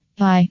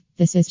Hi,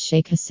 this is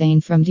Sheikh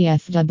Hussein from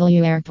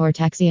DFW Airport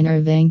Taxi in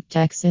Irving,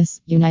 Texas,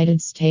 United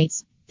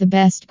States. The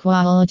best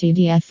quality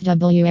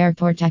DFW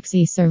airport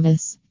taxi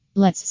service.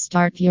 Let's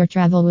start. Your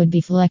travel would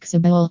be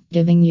flexible,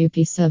 giving you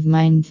peace of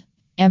mind.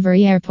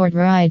 Every airport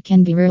ride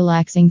can be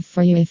relaxing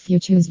for you if you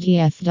choose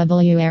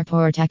DFW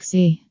Airport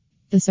Taxi.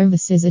 The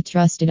service is a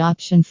trusted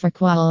option for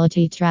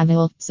quality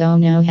travel, so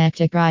no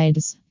hectic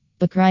rides.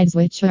 Book rides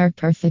which are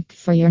perfect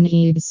for your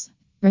needs.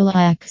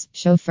 Relax.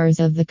 Chauffeurs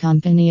of the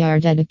company are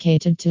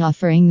dedicated to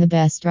offering the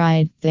best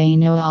ride. They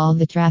know all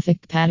the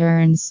traffic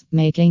patterns,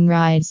 making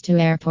rides to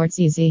airports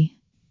easy.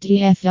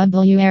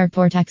 DFW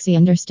Airport Taxi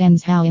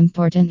understands how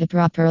important a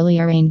properly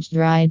arranged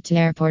ride to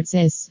airports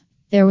is.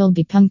 There will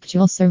be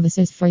punctual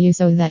services for you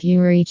so that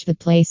you reach the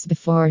place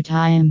before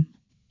time.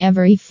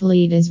 Every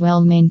fleet is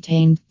well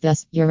maintained,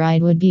 thus your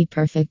ride would be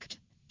perfect.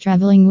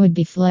 Traveling would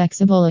be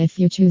flexible if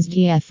you choose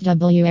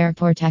DFW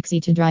Airport Taxi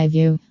to drive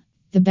you.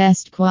 The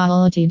best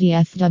quality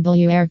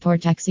DFW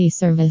Airport Taxi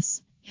service.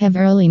 Have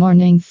early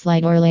morning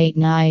flight or late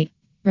night.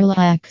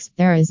 Relax,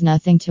 there is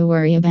nothing to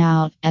worry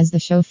about, as the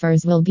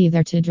chauffeurs will be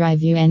there to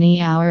drive you any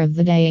hour of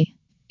the day.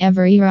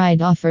 Every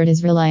ride offered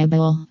is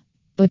reliable.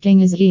 Booking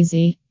is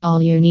easy.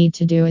 All you need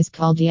to do is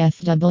call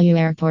DFW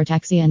Airport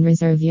Taxi and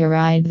reserve your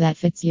ride that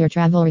fits your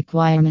travel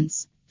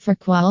requirements. For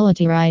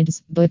quality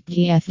rides, book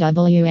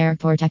DFW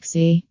Airport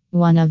Taxi,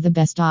 one of the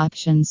best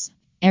options.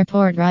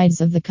 Airport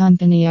rides of the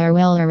company are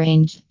well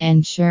arranged,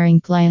 ensuring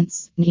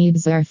clients'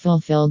 needs are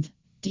fulfilled.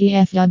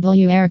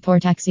 DFW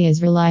Airport Taxi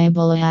is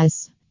reliable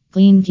as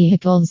clean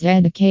vehicles,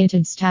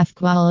 dedicated staff,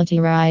 quality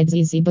rides,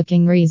 easy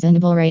booking,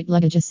 reasonable rate,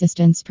 luggage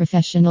assistance,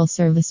 professional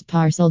service,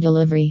 parcel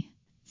delivery.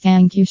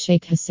 Thank you,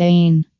 Sheikh Hussein.